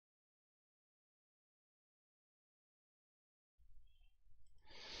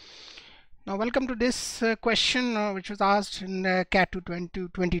Now welcome to this question which was asked in CAT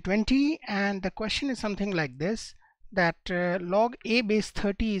 2020, and the question is something like this, that log a base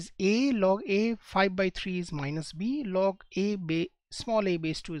 30 is a, log a 5 by 3 is minus b, log small a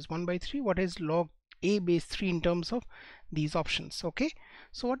base 2 is 1 by 3. What is log a base 3 in terms of these options? Okay,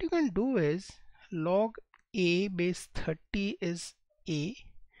 so what you can do is log a base 30 is a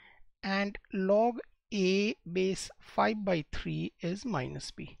and log a base 5 by 3 is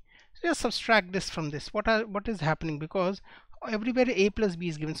minus b. Just subtract this from this. What is happening, because everywhere a plus b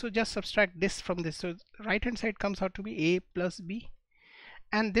is given, so just subtract this from this. So right hand side comes out to be a plus b,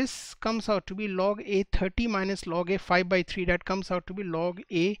 and this comes out to be log a 30 minus log a 5 by 3, that comes out to be log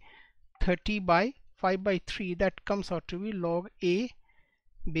a 30 by 5 by 3, that comes out to be log a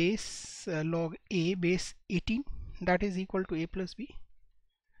base 18, that is equal to a plus b.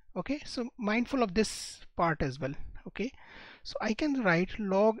 Okay, so mindful of this part as well. Okay, so I can write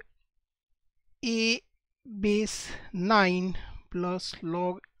log a base 9 plus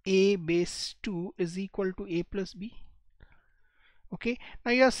log a base 2 is equal to a plus b. Okay,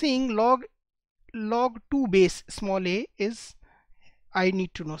 now you are seeing log 2 base small a is, I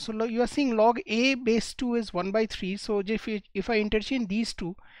need to know. So you are seeing log a base 2 is 1 by 3. So if I interchange these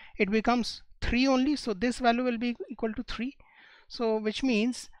two, it becomes 3 only. So this value will be equal to 3. So which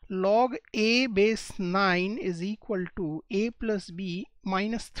means log a base 9 is equal to a plus b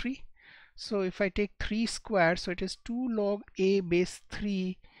minus 3. So if I take 3 square, so it is 2 log a base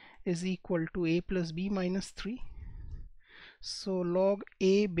 3 is equal to a plus b minus 3. So log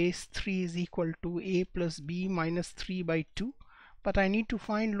a base 3 is equal to a plus b minus 3 by 2. But I need to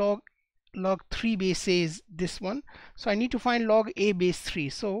find log 3 base a is this one. So I need to find log a base 3.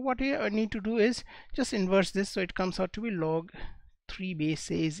 So what I need to do is just inverse this. So it comes out to be log 3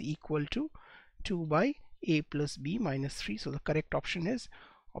 base a is equal to 2 by a plus b minus 3. So the correct option is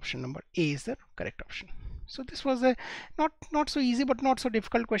option number A is the correct option. So this was a not so easy but not so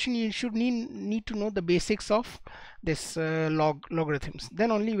difficult question. You should need to know the basics of this logarithms. Then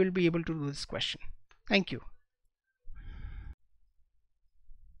only you will be able to do this question. Thank you.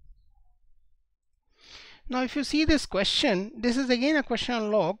 Now if you see this question, this is again a question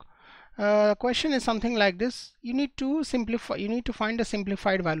on log. The question is something like this. You need to simplify, you need to find a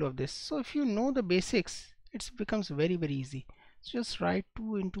simplified value of this. So if you know the basics, it becomes very easy. So just write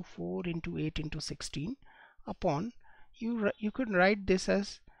 2 into 4 into 8 into 16 upon, you could write this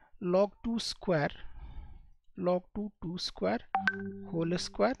as log 2 square, log 2 square whole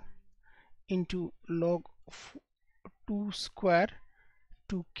square into log 2 square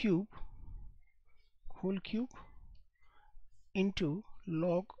 2 cube whole cube into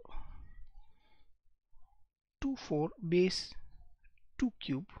log 2 4 base 2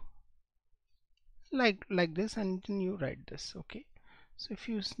 cube, like this, and then you write this. Okay, so if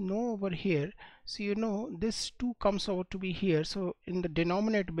you know over here, so you know this 2 comes over to be here, so in the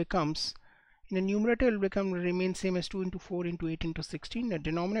denominator becomes, in the numerator it will remain same as 2 into 4 into 8 into 16. The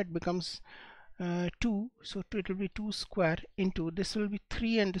denominator becomes 2, so it will be 2 square into, this will be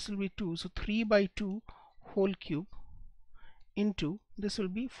 3 and this will be 2, so 3 by 2 whole cube into, this will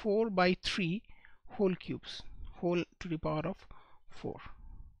be 4 by 3 whole cubes, whole to the power of 4.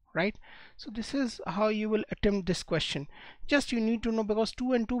 Right, so this is how you will attempt this question. Just you need to know, because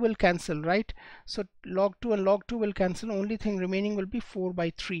 2 and 2 will cancel, right? So log 2 and log 2 will cancel, only thing remaining will be 4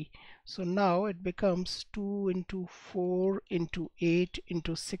 by 3. So now it becomes 2 into 4 into 8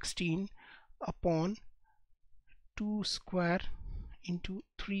 into 16 upon 2 square into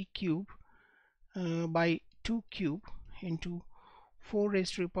 3 cube by 2 cube into 4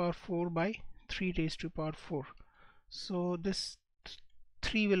 raised to the power 4 by 3 raised to the power 4. So this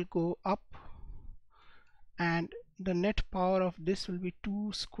 3 will go up, and the net power of this will be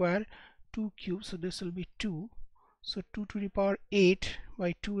 2 square 2 cube, so this will be 2, so 2 to the power 8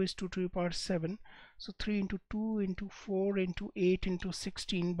 by 2 is 2 to the power 7, so 3 into 2 into 4 into 8 into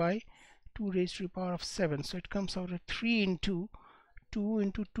 16 by 2 raised to the power of 7. So it comes out at 3 into 2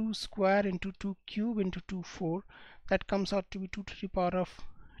 into 2 square into 2 cube into 2 4, that comes out to be 2 to the power of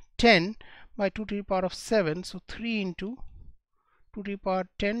 10 by 2 to the power of 7. So 3 into 2 to the power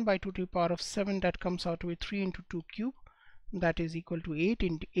 10 by 2 to the power of 7, that comes out to be 3 into 2 cube, that is equal to 8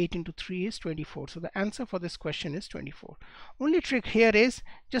 into 8 into 3 is 24. So the answer for this question is 24. Only trick here is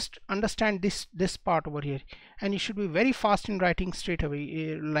just understand this part over here, and you should be very fast in writing straight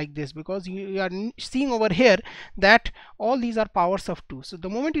away like this, because you are seeing over here that all these are powers of 2. So the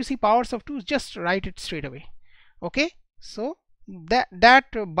moment you see powers of 2, just write it straight away. Okay, so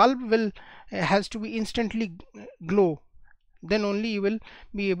that bulb will has to be instantly glow, then only you will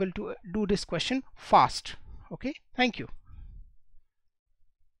be able to do this question fast. Okay, thank you.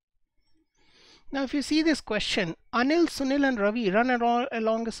 Now if you see this question, Anil, Sunil and Ravi run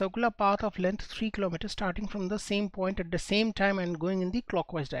along a circular path of length 3 kilometers starting from the same point at the same time and going in the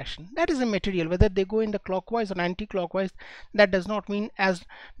clockwise direction. That is immaterial. Whether they go in the clockwise or anti-clockwise, that does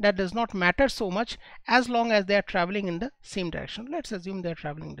not matter so much as long as they are traveling in the same direction. Let's assume they are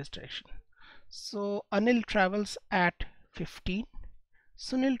traveling in this direction. So Anil travels at 15,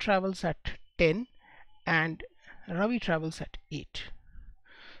 Sunil travels at 10 and Ravi travels at 8.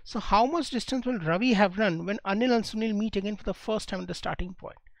 So how much distance will Ravi have run when Anil and Sunil meet again for the first time at the starting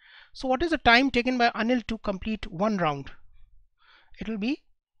point? So what is the time taken by Anil to complete one round? It will be,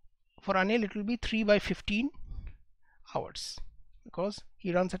 for Anil it will be 3 by 15 hours because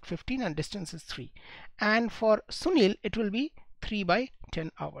he runs at 15 and distance is 3. And for Sunil it will be 3 by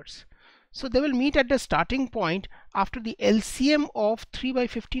 10 hours. So they will meet at the starting point after the LCM of 3 by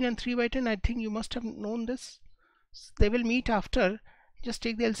 15 and 3 by 10. I think you must have known this. So they will meet after, just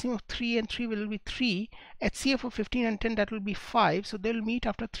take the LCM of 3 and 3 will be 3, HCF of 15 and 10, that will be 5. So they will meet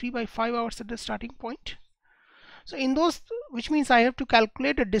after 3 by 5 hours at the starting point. So in those, which means I have to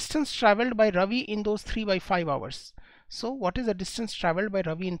calculate the distance traveled by Ravi in those 3 by 5 hours. So what is the distance traveled by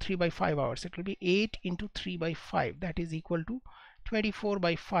Ravi in 3 by 5 hours? It will be 8 into 3 by 5, that is equal to 24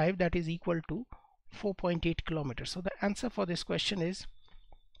 by 5, that is equal to 4.8 kilometers. So the answer for this question is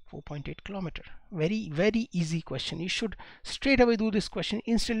 4.8 kilometer. Very easy question. You should straight away do this question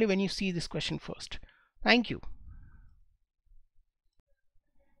instantly when you see this question first. Thank you.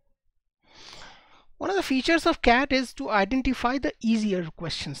 One of the features of CAT is to identify the easier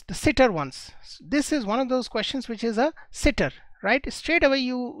questions, the sitter ones. This is one of those questions which is a sitter, right? Straight away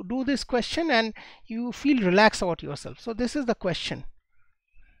you do this question and you feel relaxed about yourself. So this is the question.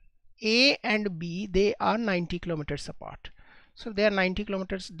 A and B, they are 90 kilometers apart. So they are 90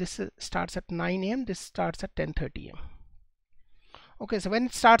 kilometers. This starts at 9 AM, this starts at 10:30 AM. Okay, so when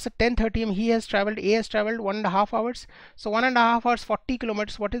it starts at 10:30 AM, A has traveled 1.5 hours. So 1.5 hours, 40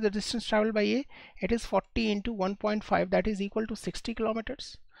 kilometers. What is the distance traveled by A? It is 40 into 1.5, that is equal to 60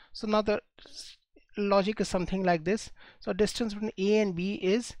 kilometers. So now the logic is something like this. So distance between A and B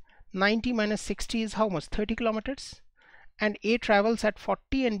is 90 minus 60 is how much? 30 kilometers. And A travels at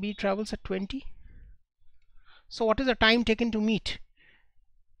 40 and B travels at 20. So what is the time taken to meet?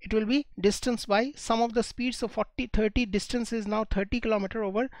 It will be distance by sum of the speeds. So 40, 30, distance is now 30 kilometer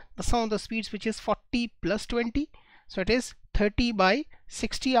over the sum of the speeds, which is 40 plus 20. So it is 30 by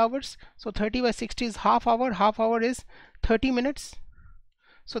 60 hours. So 30 by 60 is half hour. Half hour is 30 minutes.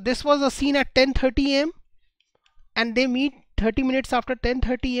 So this was a scene at 10:30 AM and they meet 30 minutes after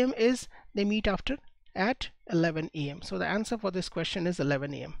 10:30 AM is they meet after at 11 AM. So the answer for this question is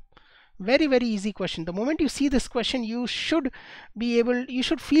 11 AM. Very easy question. The moment you see this question, you should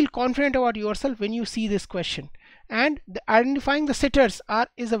feel confident about yourself when you see this question. And identifying the sitters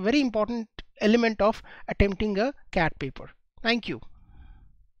is a very important element of attempting a CAT paper. Thank you.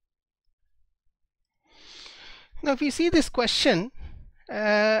 Now if you see this question,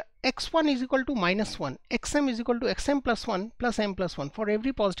 x1 is equal to -1, xm is equal to xm plus 1 plus m plus 1 for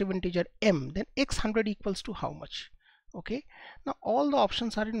every positive integer m, then x100 equals to how much? Okay, now all the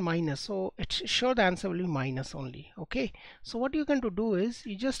options are in minus, so it's sure the answer will be minus only. Okay, so what you can do is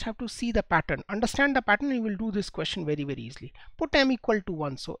you just have to see the pattern, understand the pattern, you will do this question very easily. Put m equal to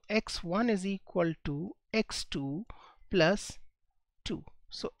 1, so x1 is equal to x2 plus 2.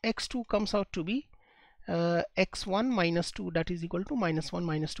 So x2 comes out to be x1 minus 2, that is equal to -1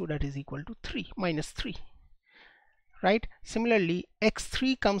 minus 2, that is equal to 3, minus 3, right? Similarly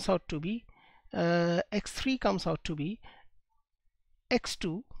x3 comes out to be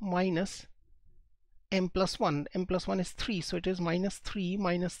x2 minus m plus 1. M plus 1 is 3, so it is -3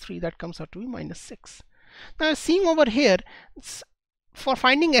 minus 3, that comes out to be -6. Now seeing over here, for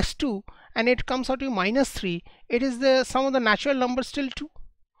finding x2 and it comes out to be -3, it is the sum of the natural numbers till 2.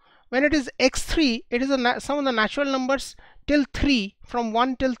 When it is x3, it is the sum of the natural numbers till 3, from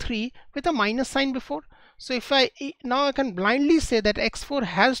 1 till 3 with a minus sign before. So if now I can blindly say that x4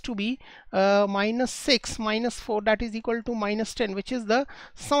 has to be -6 minus 4, that is equal to -10, which is the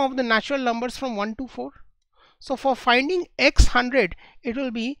sum of the natural numbers from 1 to 4. So for finding x100, it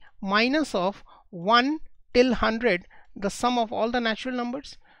will be minus of 1 till 100, the sum of all the natural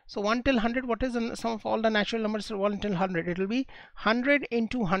numbers. So 1 till 100, what is the sum of all the natural numbers? 1 till 100, it will be 100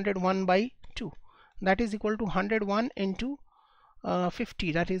 into 100, 1 by 2, that is equal to 101 into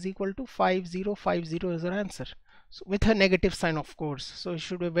 50, that is equal to 5050 is our answer. So with a negative sign, of course, so you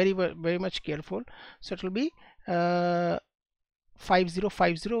should be very much careful. So it will be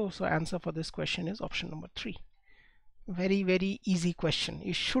 5050. So answer for this question is option number 3. Very easy question.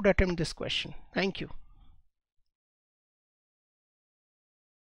 You should attempt this question. Thank you.